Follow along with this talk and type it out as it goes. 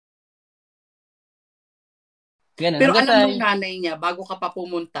Ganun. Pero Hanggang alam sa, nung nanay niya, bago ka pa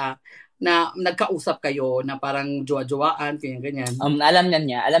pumunta, na nagkausap kayo na parang jowa-jowaan, ganyan-ganyan. alam na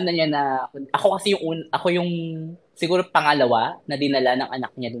niya na, ako kasi ako yung, siguro pangalawa na dinala ng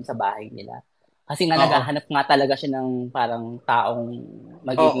anak niya dun sa bahay nila. Kasi nga Oo. naghahanap nga talaga siya ng parang taong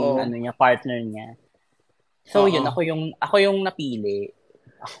magiging Oo. ano niya, partner niya. So yun, Oo. ako yung napili.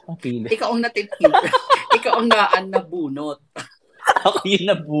 Ako napili. Ikaw ang natitip. Ikaw ang nabunot. Ako yung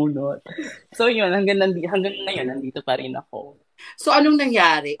nabunot. So yun, hanggang ngayon, nandito pa rin ako. So, anong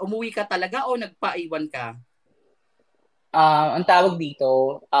nangyari? Umuwi ka talaga o nagpaiwan ka? Ang tawag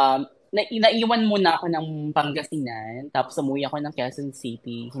dito, naiwan muna ako ng Pangasinan, tapos umuwi ako ng Quezon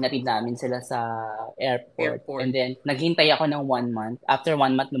City. Hinatid namin sila sa airport. And Airport. then, naghintay ako ng 1 month. After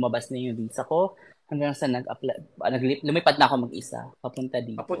 1 month, lumabas na yung visa ko. Hanggang sa lumipad na ako mag-isa, papunta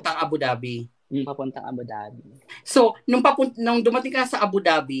dito. Papuntang Abu Dhabi. Yung papuntang Abu Dhabi. So, nung dumating ka sa Abu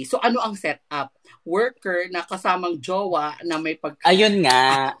Dhabi, so ano ang setup? Worker na kasamang jowa na may pag... Ayun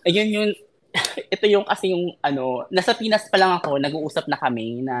nga, ayun yung, ito yung kasi yung ano, nasa Pinas pa lang ako, nag-uusap na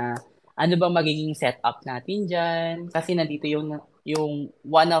kami na ano ba magiging setup natin dyan. Kasi nandito yung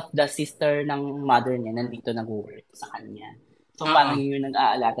one of the sister ng mother niya, nandito nag-work sa kanya. So Oo. parang yun yung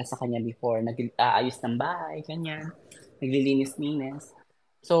nag-aalaga sa kanya before, nag-aayos ng bahay, ganyan, naglilinis-linis.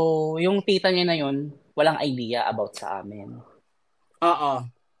 So, yung tita niya na yun, walang idea about sa amin. Oo.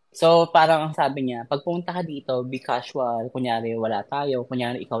 So, parang ang sabi niya, pag pumunta ka dito, be casual. Kunyari, wala tayo.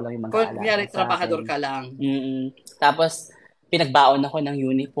 Kunyari, ikaw lang yung mag-aalaga Kunyari, sa akin. trabahador ka lang. Mm-mm. Tapos, pinagbaon ako ng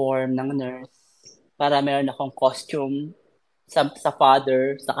uniform ng nurse para meron akong costume sa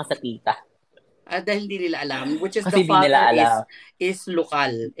father, saka sa tita. Dahil hindi nila alam. Which is the Kasi di nila father alam. is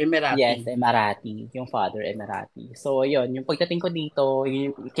lokal, Yes, Emirati. Emirati. Yung father, Emirati. So, yun. Yung pagdating ko dito,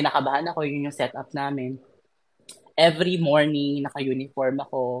 yun yung kinakabahan ako, yun yung setup namin. Every morning, naka-uniform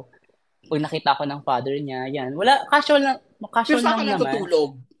ako. Pag nakita ko ng father niya, yan. Wala, Pero casual saan ka lang naman.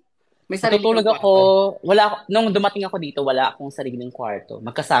 natutulog? May sarili Natutulog kang ako, kwarto. nung dumating ako dito, wala akong sariling kwarto.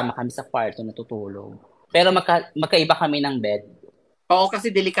 Magkasama kami sa kwarto natutulog. Pero magkaiba kami ng bed. Oo,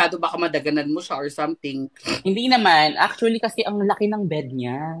 kasi delikado baka madaganan mo siya or something. Hindi naman, actually kasi ang laki ng bed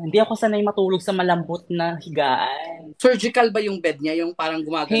niya. Hindi ako sanay matulog sa malambot na higaan. Surgical ba yung bed niya? Yung parang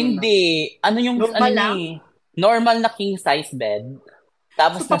gumaganon na. Hindi. Ano Normal niya lang? eh. Normal na king size bed. So,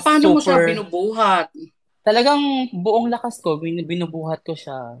 Tapos na paano mo siya super, binubuhat? talagang buong lakas ko, binubuhat ko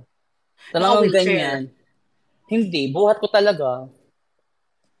siya. Talagang Naka-wheelchair. ganyan. Hindi, buhat ko talaga.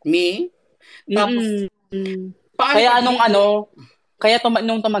 Me? Tapos, Mm. paano Kaya pag anong hindi mo... ano,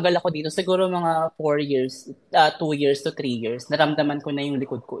 nung tumagal ako dito, siguro mga 4 years, 2 years to 3 years, naramdaman ko na yung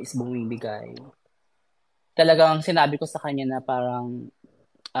likod ko is bumibigay. Talagang sinabi ko sa kanya na parang,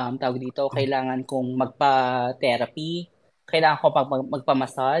 tawag dito, kailangan kong magpa-therapy, kailangan ko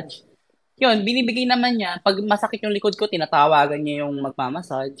magpa-massage. Yun, binibigay naman niya. Pag masakit yung likod ko, tinatawagan niya yung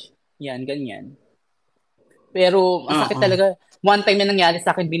magpa-massage. Yan, ganyan. Pero masakit Oo. talaga. One time na nangyari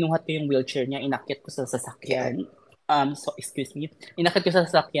sa akin, binuhat ko yung wheelchair niya, inakyat ko sa sasakyan. So, excuse me. Inakyat ko sa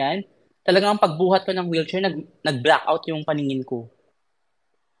sasakyan. Talagang pagbuhat ko ng wheelchair, nag-blackout yung paningin ko.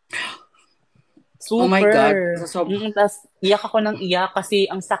 Oh my God. Super! Tapos, iyak ako ng iyak kasi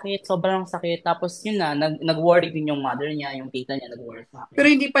ang sakit, sobrang sakit. Tapos, yun na, nag-worry din yung mother niya, yung tita niya, nag-worry sa Pero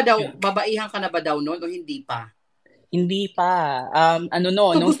akin. hindi pa daw, Yun. babaihan ka na ba daw noon o hindi pa? Hindi pa. Ano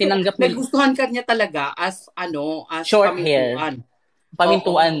no, So nung tinanggap nila, nagustuhan ka niya talaga as ano, as short hair. pamintuan.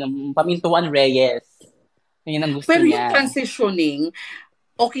 Pamintuan, Oo. pamintuan Reyes. Yun ang gusto Pero yung niya. transitioning,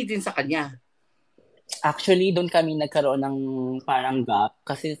 okay din sa kanya. Actually, doon kami nagkaroon ng parang gap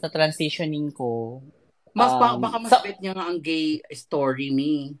kasi sa transitioning ko, Baka mas sa, bet niya nga ang gay story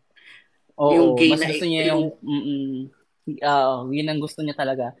ni. oo, Yung gay mas na, gusto niya yung, yun ang gusto niya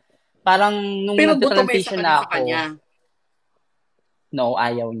talaga. Parang nung pero butomesa nagta-transition ka na din sa ako, kanya. no,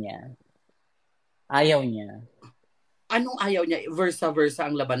 ayaw niya. Ayaw niya. Anong ayaw niya? Versa-versa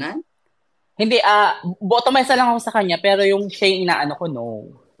ang labanan? Hindi, botomesa lang ako sa kanya, pero yung siya yung inaano ko, no.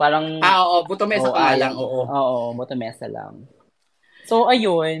 Parang, Oo, butomesa oh, ka nga ayaw lang, niya. oo. Oo, botomesa lang. So,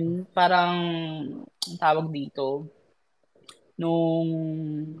 ayun, parang, ang tawag dito, nung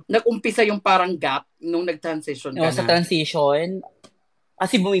Nag-umpisa yung parang gap nung nag-transition ka sa na. transition,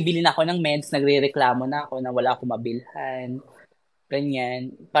 kasi bumibili na ako ng meds, nagrereklamo na ako na wala akong mabilhan, ganyan.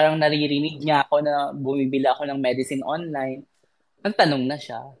 Parang naririnig niya ako na bumibili ako ng medicine online. Nagtanong na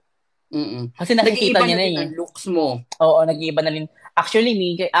siya. Mm. Kasi nakikita Nag-iiba niya na na din eh. ang looks mo. Oo, nag-iiba na rin. Actually,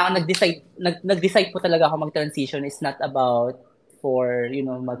 nag-decide po talaga ako mag-transition is not about for,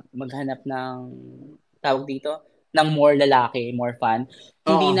 maghanap ng, tawag dito, ng more lalaki, more fun.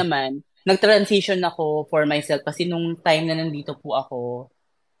 Hindi Oo. naman. Nag-transition ako for myself kasi nung time na nandito po ako,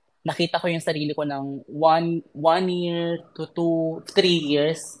 nakita ko yung sarili ko ng one year to 3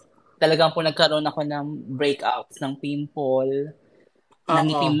 years. Talagang po nagkaroon ako ng breakouts, ng pimple, Oo.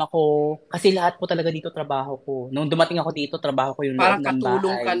 nangitim ako. Kasi lahat po talaga dito trabaho ko. Nung dumating ako dito, trabaho ko yung loob Parang ng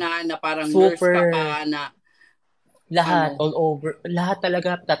katulong ka bahay. na parang nurse ka pa Super, na lahat, ano. all over. Lahat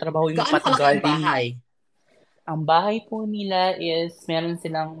talaga, tatrabaho yung Gaano pati kalaki ang gardening. bahay? Ang bahay po nila is, meron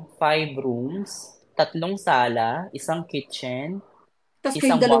silang 5 rooms, 3 sala, isang kitchen, Tapos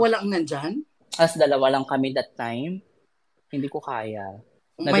kayong isang dalawa lang nandyan? as dalawa lang kami that time. Hindi ko kaya.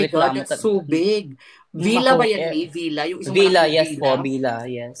 Oh my God, Nagreklamo that's so big. Villa ako, ba yan, ni? Villa? Yung isang villa, malaking yes po, villa? villa,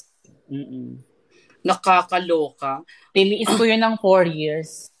 yes. Mm-mm. Nakakaloka. Tiniis ko yun ng 4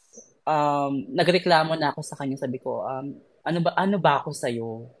 years. Nagreklamo na ako sa kanya, sabi ko, ano ba ako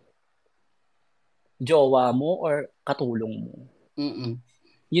sa'yo? Jowa mo or katulong mo? Mm-mm.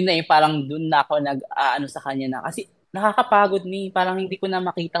 Yun na parang dun na ako ano sa kanya na, kasi nakakapagod ni, parang hindi ko na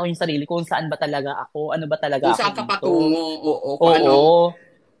makita ko yung sarili ko, kung saan ba talaga ako, ano ba Kung talaga ako saan ka dito. patungo, oo, kung Oo,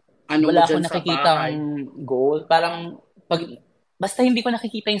 ano mo wala akong dyan sa nakikitang bahay. goal. Parang, basta hindi ko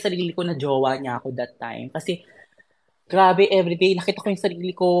nakikita yung sarili ko na jowa niya ako that time. Kasi, grabe, everyday, nakita ko yung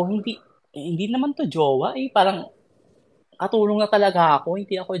sarili ko, hindi naman to jowa eh. Parang, katulong na talaga ako,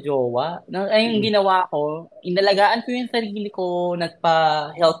 hindi ako jowa. Ay, yung Mm. ginawa ko, inalagaan ko yung sarili ko,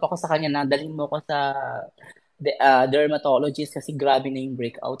 nagpa-help ako sa kanya na dalhin mo ko sa dermatologist kasi grabe na yung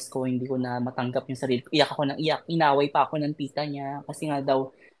breakouts ko, hindi ko na matanggap yung sarili ko. Iyak ako ng iyak, inaway pa ako ng tita niya kasi nga daw,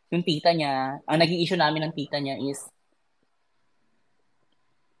 yung tita niya, ang naging issue namin ng tita niya is,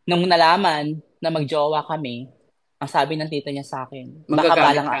 nung nalaman na magjowa kami, ang sabi ng tita niya sa akin,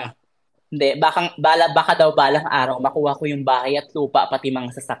 Manggagamit ka. hindi, baka daw balang araw makuha ko yung bahay at lupa pati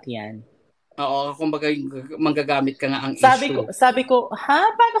mga sasakyan. Oo, kumbaga manggagamit ka nga ang Sabi issue. ko, sabi ko,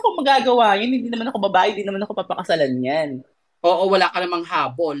 paano ko magagawa yun? Hindi naman ako babae, hindi naman ako papakasalan yan. Oo, wala ka namang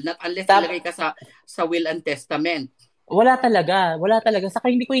habol. Not unless ilagay Tap, ka sa will and testament. wala talaga. Saka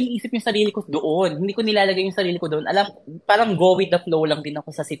hindi ko iniisip yung sarili ko doon. Hindi ko nilalagay yung sarili ko doon. Parang go with the flow lang din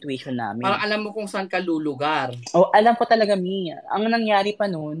ako sa situation namin. Parang alam mo kung saan ka lulugar. Alam ko talaga, Mia. Ang nangyari pa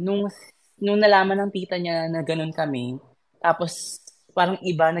noon, nung nalaman ng tita niya na ganun kami, tapos parang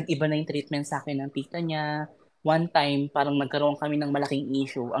nag-iba na yung treatment sa akin ng tita niya. One time, parang nagkaroon kami ng malaking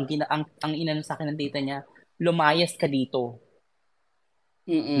issue. Ang inano sa akin ng tita niya, lumayas ka dito.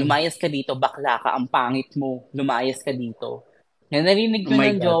 Mm-mm. Lumayas ka dito, bakla ka, ang pangit mo. Lumayas ka dito. Yan, narinig Oh yun my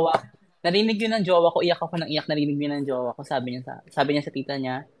ng God. jowa. Narinig yun ng jowa ko, iyak ako ng iyak, narinig yun ng jowa ko. Sabi niya sa tita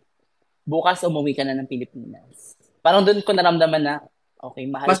niya, bukas umuwi ka na ng Pilipinas. Parang doon ko naramdaman na, okay,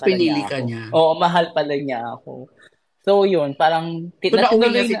 mahal Mas pala pinili niya ka ako. niya. Oo, mahal pala niya ako. So yun, parang So, nauwi na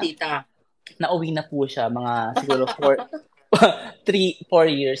tinuloy si na, tita. nauwi na po siya, mga siguro 4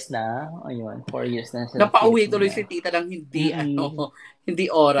 years na. Ayun, 4 years na siya sa Napauwi tuloy si Pilipinas. tita ng hindi, Mm-mm. hindi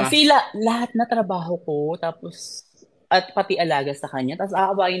Kasi oras. lahat na trabaho ko, tapos, at pati alaga sa kanya, tapos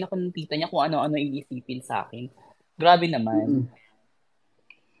aawayin ako ng tita niya kung ano-ano iisipin sa akin. Grabe naman. Mm-mm.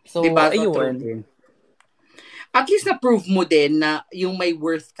 Diba? So, So, true ayun. din. At least na-prove mo din na yung may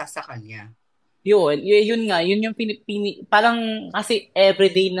worth ka sa kanya. Yun nga, yun yung parang kasi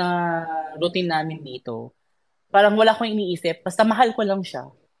everyday na routine namin dito. Parang wala akong iniisip, basta mahal ko lang siya.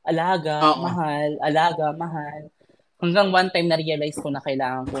 Oo. Alaga, mahal. Hanggang one time na-realize ko na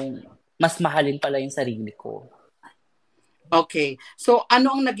kailangan kong mas mahalin pala yung sarili ko. Okay. So,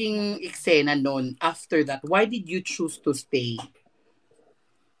 ano ang naging eksena nun after that? Why did you choose to stay?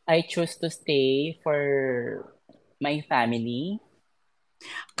 I choose to stay for my family.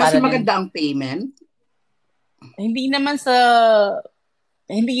 Kasi Para din, maganda ang payment? hindi naman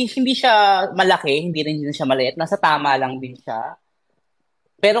hindi siya malaki, hindi rin siya maliit. Nasa tama lang din siya.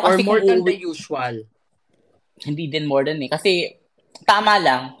 Pero Or kasi kung more than the uuwi, usual? hindi din more than eh. Kasi tama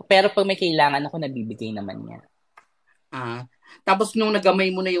lang. Pero pag may kailangan ako, nabibigay naman niya. Ah, tapos nung nagamay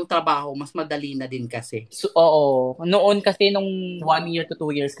mo na yung trabaho, mas madali na din kasi. So, oo. Noon kasi nung 1 year to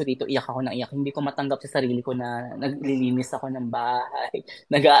 2 years ko dito, iyak ako ng iyak. Hindi ko matanggap sa sarili ko na naglilinis ako ng bahay,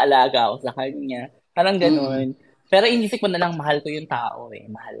 nag-aalaga ako sa kanya. Parang Mm. ganun. Pero inisip ko na lang, mahal ko yung tao eh.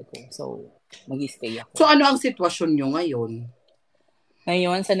 Mahal ko. So, mag-stay So ako. ano ang sitwasyon nyo ngayon?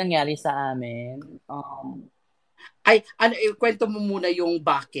 Ngayon, sa nangyari sa amin, Ay, kwento mo muna yung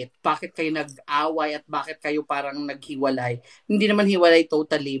bakit. Bakit kayo nag-away at bakit kayo parang naghiwalay? Hindi naman hiwalay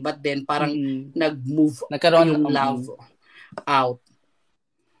totally, but then parang mm, nag-move nagkaroon, yung love out.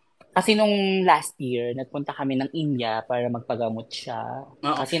 kasi nung last year, nagpunta kami ng India para magpagamot siya.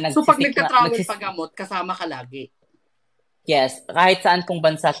 Oo. Kasi So pag nagka-travel pagamot, kasama ka lagi. yes, kahit saan pong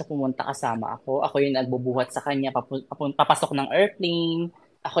bansa siya pumunta, kasama ako. Ako yung nagbubuhat sa kanya, papasok ng airplane.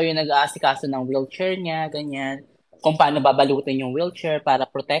 Ako yung nag-aasikaso ng wheelchair niya, ganyan. kung paano babalutin yung wheelchair para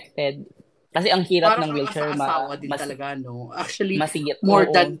protected. Kasi ang hirap Parang ng ang wheelchair asa-asawa din talaga, no? Actually, masigit. more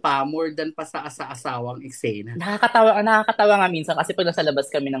than Oo. pa, more than pa sa asa-asawang eksena. Nakakatawa nga minsan kasi pag nasa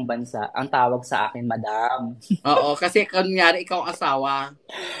labas kami ng bansa, ang tawag sa akin, madam. Oo, kasi kunyari ikaw ang asawa.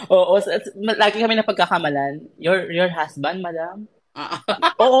 Oo, lagi kami na pagkakamalan. Your husband, madam? Ah,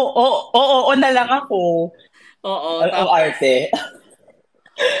 Oo, na lang ako. oo, Ang tapos, arte.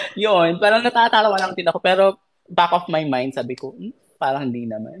 Yun, parang natatawa lang din ako. Pero back of my mind, sabi ko, parang hindi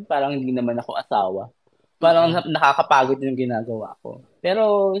naman. Parang hindi naman ako asawa. Parang oo. nakakapagod yung ginagawa ko.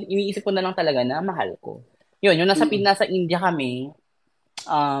 Pero iniisip ko na lang talaga na mahal ko. Yun, yung Mm. nasa India kami,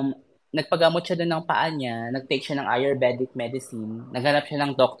 um, nagpagamot siya doon ng paa niya, nag-take siya ng Ayurvedic medicine, naghanap siya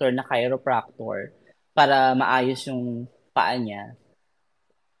ng doctor na chiropractor para maayos yung paa niya.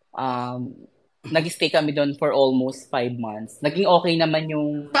 Um, Nag-stay kami doon for almost 5 months. Naging okay naman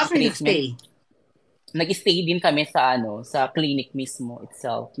yung Saan kayo treatment. nagstay? Nag-stay din kami sa sa clinic mismo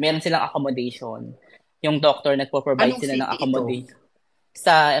itself. Meron silang accommodation. Yung doctor nagpo-provide Anong sila ng city ito? accommodation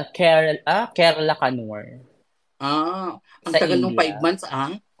sa Kerala Kannur Ang sa tagal nung India. 5 months,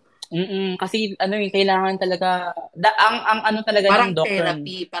 Kasi ano yung kailangan talaga ang ano talaga Parang ng doctor,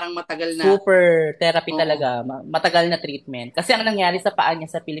 therapy, parang matagal na. super therapy Oo, talaga, matagal na treatment. Kasi ang nangyari sa paa niya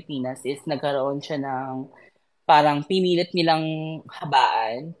sa Pilipinas is nagkaroon siya ng parang pinilit nilang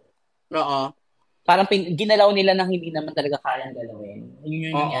habaan. oo, Parang ginalaw nila nang hindi naman talaga kayang galawin. Yun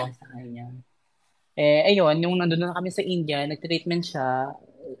yung oo. nangyari sa kanya. Ayun, yung nandun na kami sa India, nag-treatment siya.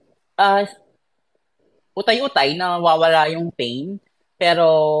 Ah, Utay-utay, nawawala yung pain. Pero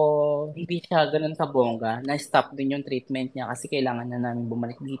hindi siya ganun kabongga. Na-stop din yung treatment niya kasi kailangan na namin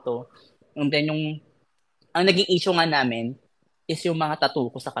bumalik dito. And then ang naging issue nga namin is yung mga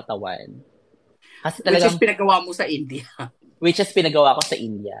tattoo ko sa katawan. Kasi Which is talagang, pinagawa mo sa India. which is pinagawa ko sa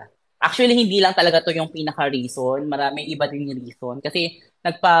India. Actually, hindi lang talaga to yung pinaka-reason. Maraming iba din yung reason. Kasi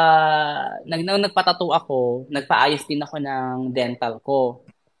nung nagpatattoo ako, nagpaayos din ako ng dental ko.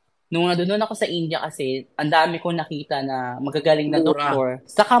 Nung nandun ako sa India kasi, ang dami kong nakita na magagaling na Mura. doktor,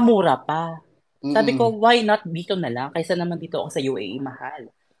 saka mura pa. Sabi ko, Mm-mm. why not dito na lang? Kaysa naman dito ako sa UAE, mahal.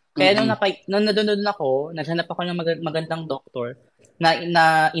 Kaya Mm-mm. nung nandun ako, naghanap ako ng magandang doktor,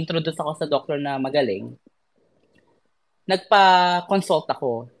 na-introduce ako sa doktor na magaling, nagpa-consult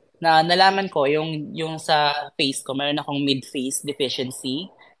ako, na nalaman ko yung sa face ko, meron akong mid-face deficiency.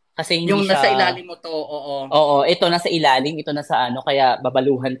 Kasi hindi Yung nasa siya, ilalim mo to, oo. oo, ito na sa ilalim, ito na sa kaya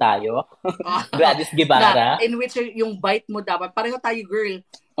babaluhan tayo. Gladys Guevara. In which yung bite mo dapat, pareho tayo girl.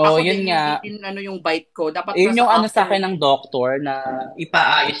 Oo, Ako yun din, nga. hindi din yung bite ko. Dapat Yun nasa yung sa upper. akin ng doktor na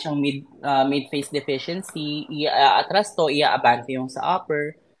ipaayos yung mid-face deficiency, atras to, iaabante yung sa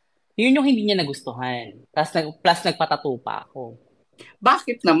upper. Yun yung hindi niya nagustuhan. Plus nagpatato pa ako.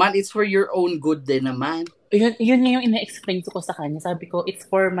 Bakit naman? It's for your own good din naman. Yun yung ina-explain ko sa kanya. Sabi ko, it's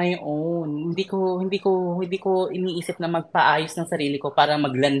for my own. Hindi ko iniisip na magpaayos ng sarili ko para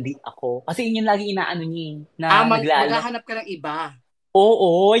maglandi ako. Kasi yun yung lagi inaano niya na Maghahanap ka ng iba.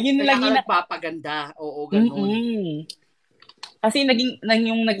 Oo, yun Kaya ka lagi na. nagpapaganda. Oo, ganun. Mm-mm. Kasi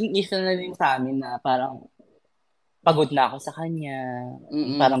yung naging issue na rin sa amin na parang pagod na ako sa kanya.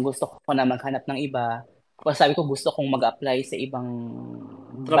 Parang Mm-mm. gusto ko na maghanap ng iba. Tapos sabi ko gusto kong mag-apply sa ibang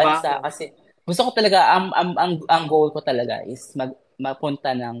bansa Trabaho. kasi gusto ko talaga ang goal ko talaga is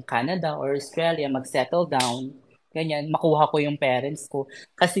mapunta ng Canada or Australia, mag-settle down, ganyan, makuha ko yung parents ko.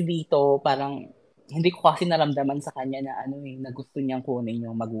 Kasi dito parang hindi ko kasi naramdaman sa kanya na na gusto niyang kunin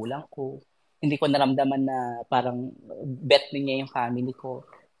yung magulang ko. Hindi ko naramdaman na parang bet niya yung family ko.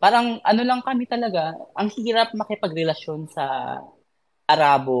 Parang lang kami talaga, ang hirap makipagrelasyon sa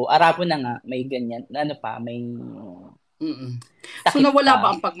Arabo. Arabo na nga, may ganyan, may Mm-mm. So, takip nawala ba pa.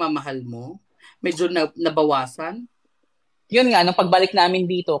 ang pagmamahal mo? Medyo nabawasan? Yun nga, nung pagbalik namin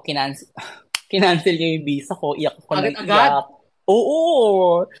dito, kinancel niya yung visa ko, iyak ko ng Agad-agad? iyak.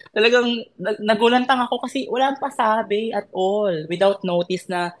 Oo, talagang nagulantang ako kasi wala pa sabi at all, without notice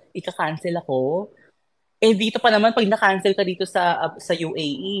na ika-cancel ako. Dito pa naman, pag na-cancel ka dito sa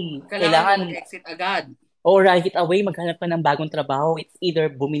UAE, Kailangan mo kailangan mag-exit agad. right away, maghanap ka ng bagong trabaho. It's either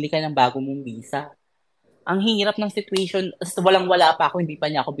bumili ka ng bagong mong visa. Ang hirap ng situation, walang-wala pa ako, hindi pa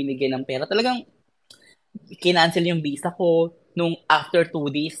niya ako binigyan ng pera. Talagang kinancel yung visa ko. Nung after 2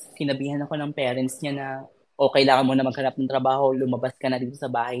 days, sinabihan ako ng parents niya na, kailangan mo na maghanap ng trabaho, lumabas ka na dito sa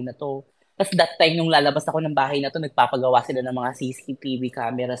bahay na to. Tapos that time, nung lalabas ako ng bahay na to, nagpapagawa sila ng mga CCTV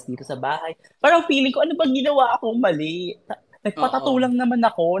cameras dito sa bahay. Parang feeling ko, ano ba ginawa akong mali? Oo. Nagpatatulang naman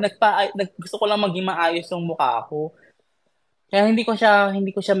ako, gusto ko lang maging maayos yung mukha ko. Kaya hindi ko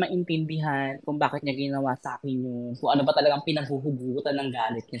siya maintindihan kung bakit niya ginawa sa akin kung ano ba talagang pinaghuhugutan ng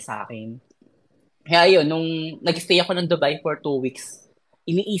galit niya sa akin. Kaya yun, nung nag-stay ako ng Dubai for 2 weeks,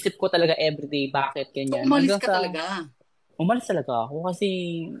 iniisip ko talaga everyday bakit So, ganyan. umalis Hanggang ka sa talaga. umalis talaga ako kasi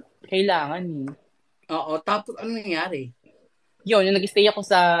kailangan eh. Oo, tapos ano nangyari? Yun, yung nag-stay ako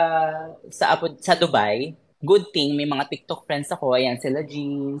sa Dubai, good thing, may mga TikTok friends ako. Ayan, sila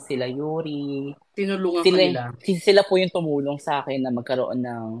Jean, sila Yuri. Tinulungan ka Sila, nila. sila po yung tumulong sa akin na magkaroon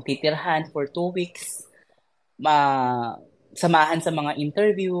ng titirhan for 2 weeks. Ma samahan sa mga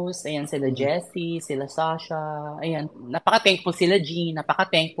interviews. Ayan, sila Mm. Jessie, sila Sasha. Ayan, napaka-thankful sila Jean.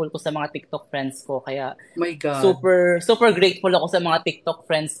 Napaka-thankful ko sa mga TikTok friends ko. Kaya My God. super super grateful ako sa mga TikTok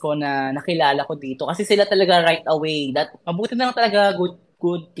friends ko na nakilala ko dito kasi sila talaga right away that mabuti na lang talaga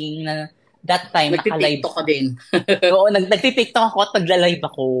good thing na that time naka-live. Nagti-TikTok ka din. Oo, nagti-TikTok ako at nagla-live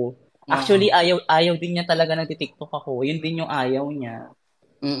ako. Oo. Actually, ayaw din niya talaga nagti-TikTok ako. Yun din yung ayaw niya.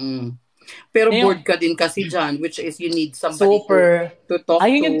 Mm. Pero Yung bored ka din kasi dyan, which is you need somebody super to talk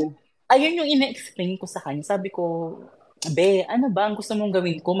ayun yung to. ayun yung ina-explain ko sa kanya. Sabi ko, Be, ano ba ang gusto mong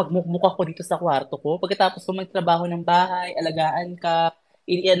gawin ko? Magmukmuk ako dito sa kwarto ko. Pagkatapos ko magtrabaho ng bahay, alagaan ka,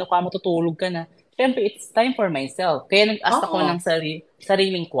 ano ka, matutulog ka na. Siyempre, it's time for myself. Kaya nag-ask ako Oo. ng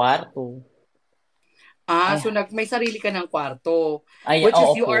sariling kwarto. Ay, So may sarili ka ng kwarto. ay, Which is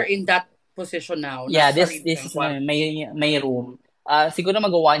oo you po. are in that position now, na Yeah, sarili this kang is kwarto. may room. Siguro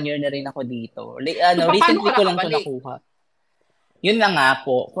mag 1 year na rin ako dito. So paano Recently ka ko lang to nakabalik? nakuha. Yun na nga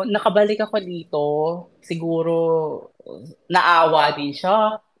po. Kung nakabalik ako dito, siguro naawa din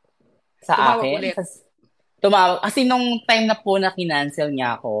siya sa Tumawag akin. ulit. Tumawag. Kasi nung time na po na kinancel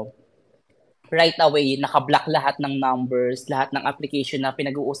niya ako, right away, nakablock lahat ng numbers, lahat ng application na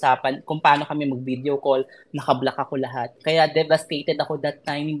pinag-uusapan, kung paano kami mag-video call, nakablock ako lahat. Kaya devastated ako that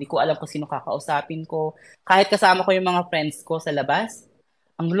time, hindi ko alam kung sino kakausapin ko. Kahit kasama ko yung mga friends ko sa labas,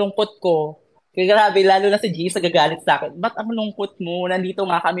 ang lungkot ko. Kaya grabe, lalo na si G sa gagalit sa akin. Ba't ang lungkot mo? Nandito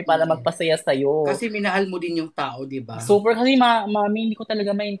nga kami para Mm. magpasaya sa'yo. Kasi minahal mo din yung tao, di ba? Super kasi mami, hindi ko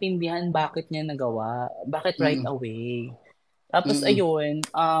talaga maintindihan bakit niya nagawa. Bakit right Mm. away. Tapos Mm. ayun,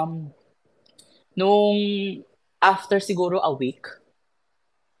 nung after siguro a week,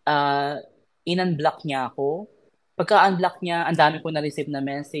 uh, in-unblock niya ako. Pagka-unblock niya, ang dami ko na-receive na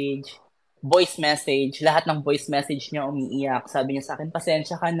message, voice message, lahat ng voice message niya umiiyak. Sabi niya sa akin,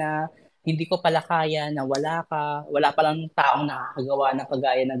 pasensya ka na, hindi ko pala kaya na wala ka, wala palang taong nakakagawa ng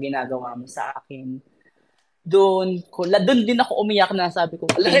kagaya ng ginagawa mo sa akin. Doon din ako umiyak na sabi ko,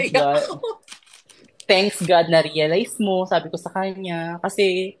 Alay, thanks God na realize mo, sabi ko sa kanya.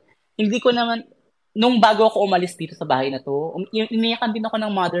 Kasi, hindi ko naman, nung bago ako umalis dito sa bahay na to, iniyakan din ako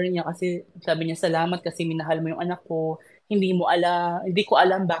ng mother niya kasi sabi niya, salamat kasi minahal mo yung anak ko. Hindi ko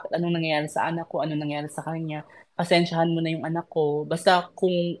alam bakit anong nangyayari sa anak ko, anong nangyayari sa kanya. Pasensyahan mo na yung anak ko. Basta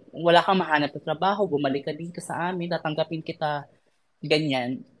kung wala kang mahanap na trabaho, bumalik ka dito sa amin, tatanggapin kita,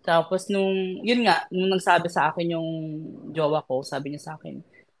 ganyan. Tapos yun nga, nung nagsabi sa akin yung jowa ko, sabi niya sa akin,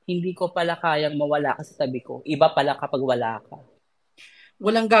 hindi ko pala kayang mawala ka sa tabi ko. Iba pala kapag wala ka.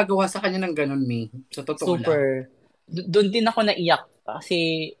 walang gagawa sa kanya ng ganun, May. Sa totoo lang. Super. Doon din ako naiyak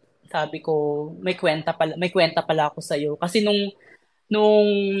kasi sabi ko, may kwenta pala ako sa iyo. Kasi nung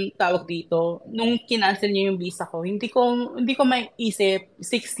tawag dito, nung kinancel niya yung visa ko, hindi ko maiisip 6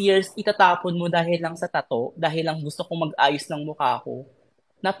 years itatapon mo dahil lang sa tato, dahil lang gusto kong mag-ayos ng mukha ko.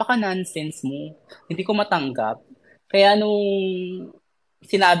 Napaka-nonsense mo. Hindi ko matanggap. Kaya nung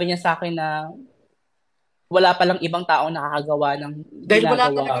sinabi niya sa akin na wala palang ibang taong nakakagawa ng Dahil wala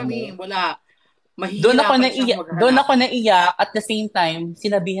ginagawa talaga, May. mo. Wala. Mahihirapan siyang Doon maghanap. ako naiyak at the same time,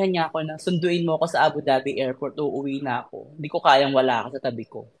 sinabihan niya ako na sunduin mo ako sa Abu Dhabi Airport, uuwi na ako. Hindi ko kayang wala ka sa tabi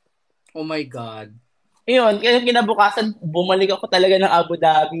ko. Oh my God. Ayun, kaya kinabukasan, bumalik ako talaga ng Abu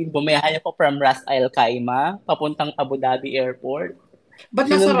Dhabi. Bumiyahe ako from Ras Al Khaimah, papuntang Abu Dhabi Airport. Ba't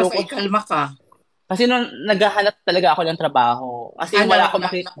nasa Sinundo Ras ko, ay kalma ka? kasi nung naghahanap talaga ako ng trabaho. Kasi wala ako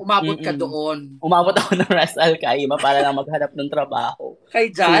Umabot ka doon. Umabot ako ng Ras Al Khaimah para lang maghanap ng trabaho. Kay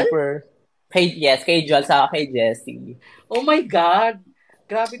Jal? Super. Kay Joel sa kay Jessie. Oh my God.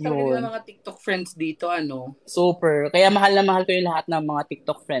 Grabe talaga din ang Yun. mga TikTok friends dito, ano? Super. Kaya mahal na mahal ko yung lahat ng mga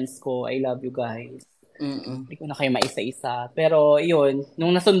TikTok friends ko. I love you guys. Mm-mm. Hindi ko na kayo maisa-isa. Pero yun,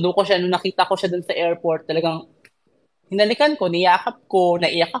 nung nasundo ko siya, nung nakita ko siya dun sa airport, talagang hinalikan ko, niyakap ko,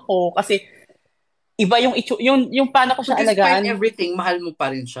 naiyak ako. Kasi iba yung paano ko So siya despite alagaan, everything, mahal mo pa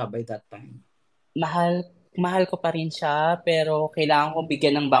rin siya by that time. mahal, mahal ko pa rin siya, pero kailangan kong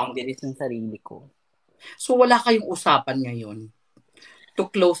bigyan ng boundaries ng sarili ko. So wala kayong usapan ngayon to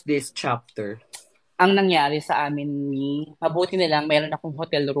close this chapter. Ang nangyari sa amin mabuti na lang, meron akong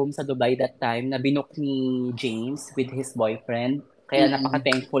hotel room sa Dubai that time na binook ni James with his boyfriend. Kaya Mm-mm.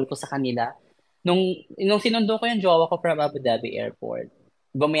 napaka-thankful ko sa kanila. Nung sinundo ko yung jowa ko from Abu Dhabi Airport,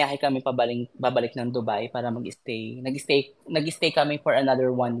 bumiyahe kami babalik ng Dubai para mag-stay. Nag-stay kami for another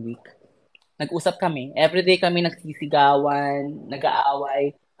 1 week. Nag-usap kami. Everyday kami nagsisigawan,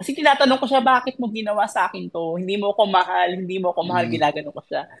 nag-aaway. Kasi tinatanong ko siya, bakit mo ginawa sa akin to? Hindi mo ako mahal, Mm. ginagano ko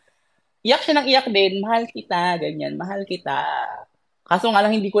siya. Iyak siya ng iyak din, mahal kita, ganyan, mahal kita. Kaso nga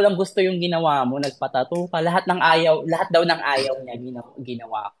lang, hindi ko lang gusto yung ginawa mo, nagpatato ka. Lahat daw ng ayaw niya,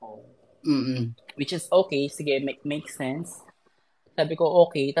 ginawa ko. Mm. Which is okay, sige, makes sense. Sabi ko,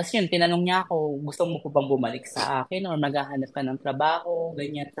 okay. Tapos yun, tinanong niya ako, gusto mo po bang bumalik sa akin or maghahanap ka ng trabaho,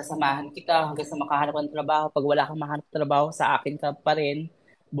 ganyan, kasamahan kita hanggang sa makahanap ka ng trabaho. Pag wala kang mahanap ng trabaho, sa akin ka pa rin,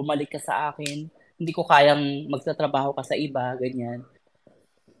 bumalik ka sa akin. Hindi ko kayang magtatrabaho ka sa iba, ganyan.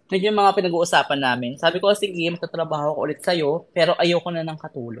 Medyo yung mga pinag-uusapan namin. Sabi ko, sige, magtatrabaho ko ulit sa'yo, pero ayoko na ng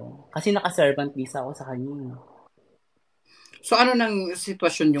katulong. Kasi naka-servant visa ako sa kanya. So ano nang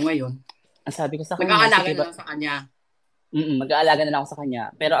sitwasyon nyo ngayon? Ang sabi ko sa kanya, Nag-aalaga sige na ba, lang sa kanya. mag-aalaga na lang ako sa kanya.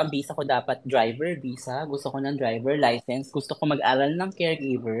 Pero ang visa ko dapat driver visa. Gusto ko ng driver license. Gusto ko mag-aral ng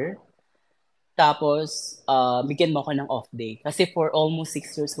caregiver. Tapos, bigyan mo ako ng off day. Kasi for almost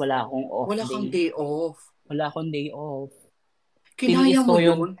 6 years, wala akong off Wala kang day. day off. Wala akong day off. Kinaya Tiniis mo ko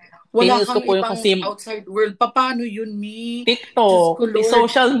yun. yun? Wala Tiniis ko kang po yun ibang kasi outside world. Paano yun, Mi? Diyos ko, TikTok, Lord.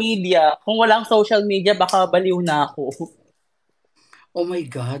 social media. Kung walang social media, baka baliw na ako. Oh my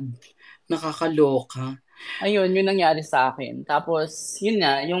God. Nakakaloka. Ayun, yun nangyari sa akin. Tapos, yun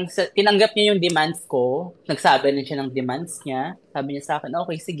nga, tinanggap niya yung demands ko. Nagsabi rin siya ng demands niya. Sabi niya sa akin,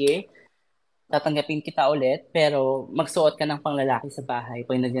 okay, sige, tatanggapin kita ulit, pero magsuot ka ng panglalaki sa bahay.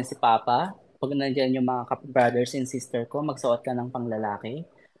 Pag nandiyan si Papa, pag nandiyan yung mga brothers and sister ko, magsuot ka ng panglalaki.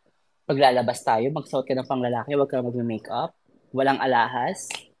 Pag lalabas tayo, magsuot ka ng panglalaki, huwag ka mag-makeup. Walang alahas.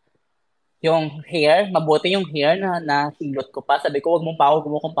 Yung hair, mabuti yung hair na hilot ko pa. Sabi ko, huwag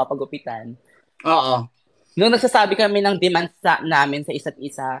mo kong papagupitan. Oo. Nung nagsasabi kami ng demands namin sa isa't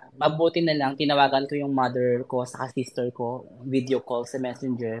isa, mabuti na lang, tinawagan ko yung mother ko sa sister ko, video call sa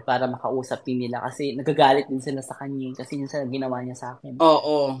messenger para makausap din nila kasi nagagalit din sila sa kanya kasi yun sa ginawa niya sa akin.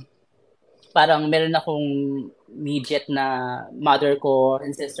 Oo. Parang meron akong immediate na mother ko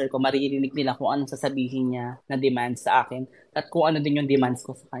and sister ko, maririnig nila kung anong sasabihin niya na demands sa akin at kung ano din yung demands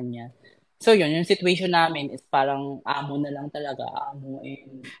ko sa kanya. So yun, yung situation namin is parang amo na lang talaga, amo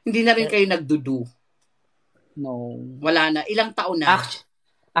and Hindi na rin kayo nagdudu. no. Wala na. Ilang taon na?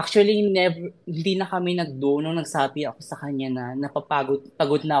 Actually, hindi na kami nagdo nung nagsabi ako sa kanya na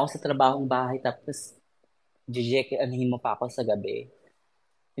pagod na ako sa trabahong bahay tapos jejek, anahin mo pa ako sa gabi.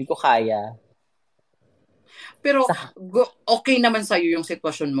 Hindi ko kaya. Pero Sa, okay naman sa'yo yung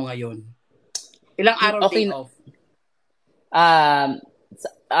sitwasyon mo ngayon. Ilang araw day okay, off? um,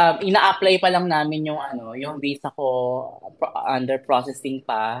 ina-apply pa lang namin yung yung visa ko under processing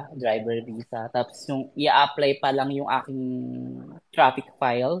pa, driver visa. Tapos yung i-apply pa lang yung aking traffic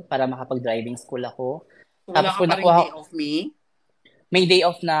file para makapag-driving school ako. So, wala Tapos ka kung pa rin day nakuha, off, Me? may day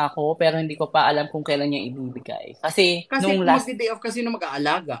off na ako pero hindi ko pa alam kung kailan niya ibibigay. Kasi Kasi nung kung last, magdi-day off kasi na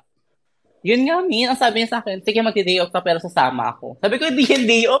mag-aalaga. yun nga, ang sabi niya sa akin, sige magdi-day off ka pero sasama ako. Sabi ko, hindi yung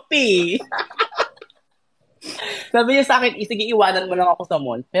day off eh. Sabi niya sa akin, sige iwanan mo lang ako sa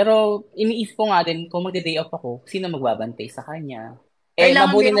mall. Pero iniisip ko nga din, kung magdi-day off ako, sino magbabantay sa kanya? Eh, Kailangan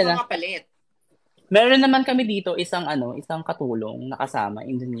mabuti meron na kang lang. kapalit. Meron naman kami dito isang katulong na kasama,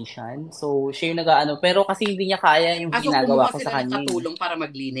 Indonesian. So, siya yung pero kasi hindi niya kaya yung So, ginagawa kumuha ko sa sila ng kanya. Eh. katulong para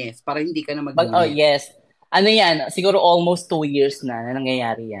maglinis, para hindi ka na Oh, maglinis. yes. Ano yan, siguro almost 2 years na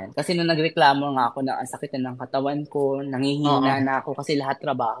nangyayari yan. Kasi nung nagreklamo nga ako na ang sakit na ng katawan ko, Oo. nangihina na ako kasi lahat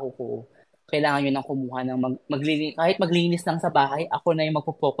trabaho ko. Kailangan yun ang kumuha ng maglinis. Kahit maglinis lang sa bahay, ako na yung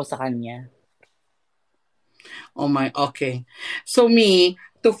magpo-focus sa kanya. Oh my, okay. So me,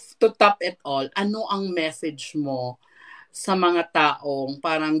 to top it all, ano ang message mo sa mga taong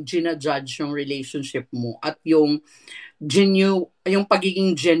parang ginajudge yung relationship mo at yung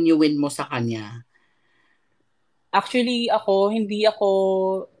pagiging genuine mo sa kanya? Actually, hindi ako,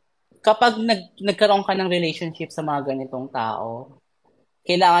 kapag nagkaroon ka ng relationship sa mga ganitong tao,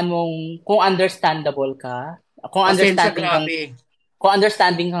 kailangan mong, kung understandable ka, kung Pasensya, understanding kang, grabe. kung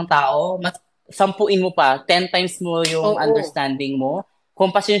understanding kang tao, mas sampuin mo pa, 10 times mo yung Oo. understanding mo. Kung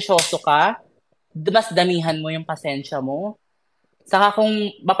pasensyoso ka, mas damihan mo yung pasensya mo. Saka kung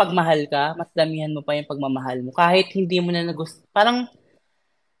mapagmahal ka, mas damihan mo pa yung pagmamahal mo. Kahit hindi mo na parang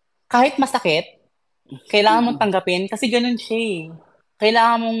kahit masakit, kailangan mong Mm-mm. tanggapin kasi ganun siya eh.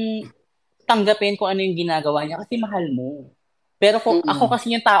 Kailangan mong tanggapin kung ano yung ginagawa niya kasi mahal mo. Pero kung ako Mm-mm. kasi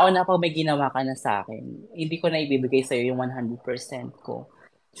yung tao na pag may ginawa ka na sa akin, hindi ko na ibibigay sa'yo yung 100% ko.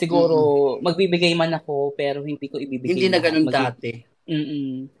 Siguro, Mm-mm. magbibigay man ako, pero hindi ko Hindi ibibigay na lahat. ganun dati.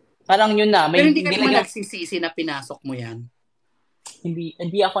 Mm-mm. Parang yun na, Pero may hindi ka naman nilagyan, nagsisisi na pinasok mo yan.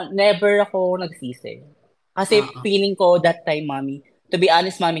 never ako nagsisi. Kasi Ah, feeling ko that time, Mami, to be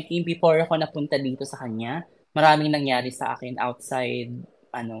honest, Mami Kim, before ako napunta dito sa kanya, maraming nangyari sa akin oo. outside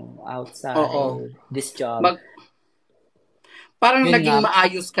this job. Mag, parang Yun nga, naging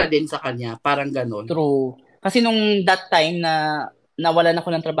maayos ka din sa kanya. Parang ganon. true. Kasi nung that time na nawalan ako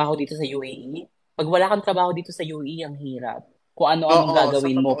ng trabaho dito sa UAE, pag wala kang trabaho dito sa UAE, ang hirap. Kung ano-anong Oo, sa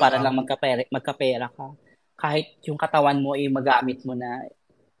gagawin mo totoo para lang. lang magkapera ka. Kahit yung katawan mo ay magamit mo na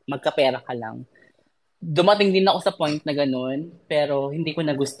magkapera ka lang. Dumating din ako sa point na ganun, pero hindi ko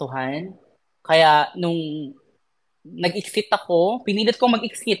nagustuhan. Kaya nung nag-exit ako, pinilit ko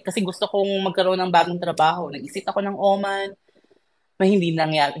mag-exit kasi gusto kong magkaroon ng bagong trabaho. Nag-exit ako ng Oman, may hindi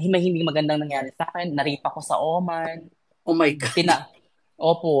magandang nangyari sa akin. Naripa ko sa Oman. Oh my God. Tina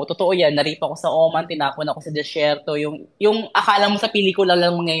Opo, totoo yan. Naripa ko sa Oman, tinapon ako sa desierto. Yung akala mo sa pelikula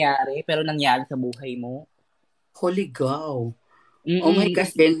lang mangyayari, pero nangyari sa buhay mo. Holy cow. Oh my Mm-mm, God,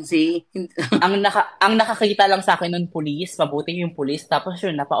 kasi Denzzy. ang nakakita lang sa akin nun pulis, mabuti yung pulis. Tapos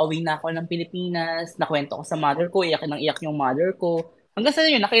yun, napauwi na ako ng Pilipinas, nakwento ko sa mother ko, iyak nang iyak yung mother ko. Hanggang sa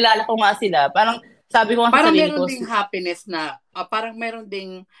yun, nakilala ko nga sila. Parang sabi ko nga sa Parang sarili meron ko, ding happiness na, parang meron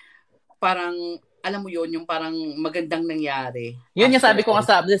ding, parang, alam mo yon yung parang magandang nangyari yun yung after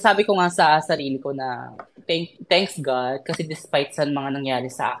all. sabi ko nga sa sarili ko na thanks God kasi despite sa mga nangyari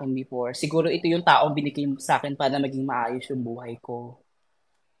sa akin before, siguro ito yung taong binigay sa akin para maging maayos yung buhay ko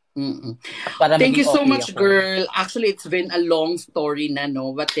Mm-mm. at para Thank maging you so okay much, ako. girl. Actually, it's been a long story na,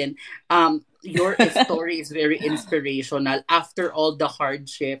 no? But then, your story is very inspirational after all the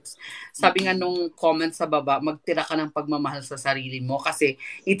hardships. Sabi nga Mm-mm. nung comment sa baba, magtira ka ng pagmamahal sa sarili mo kasi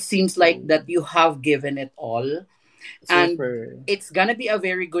it seems like True. that you have given it all. And Super. it's gonna be a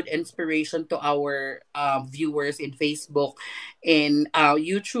very good inspiration to our viewers in Facebook, in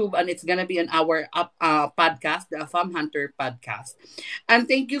YouTube, and it's gonna be on our podcast, the Farm Hunter podcast. And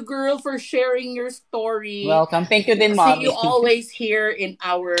thank you, girl, for sharing your story. Welcome. Thank you din, See you mommy. always here in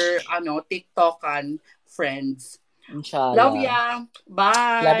our TikTok and friends. Love Inshallah. ya.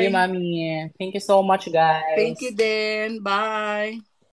 Love you, Bye. mommy. Thank you so much, Thank you, guys. then. Bye.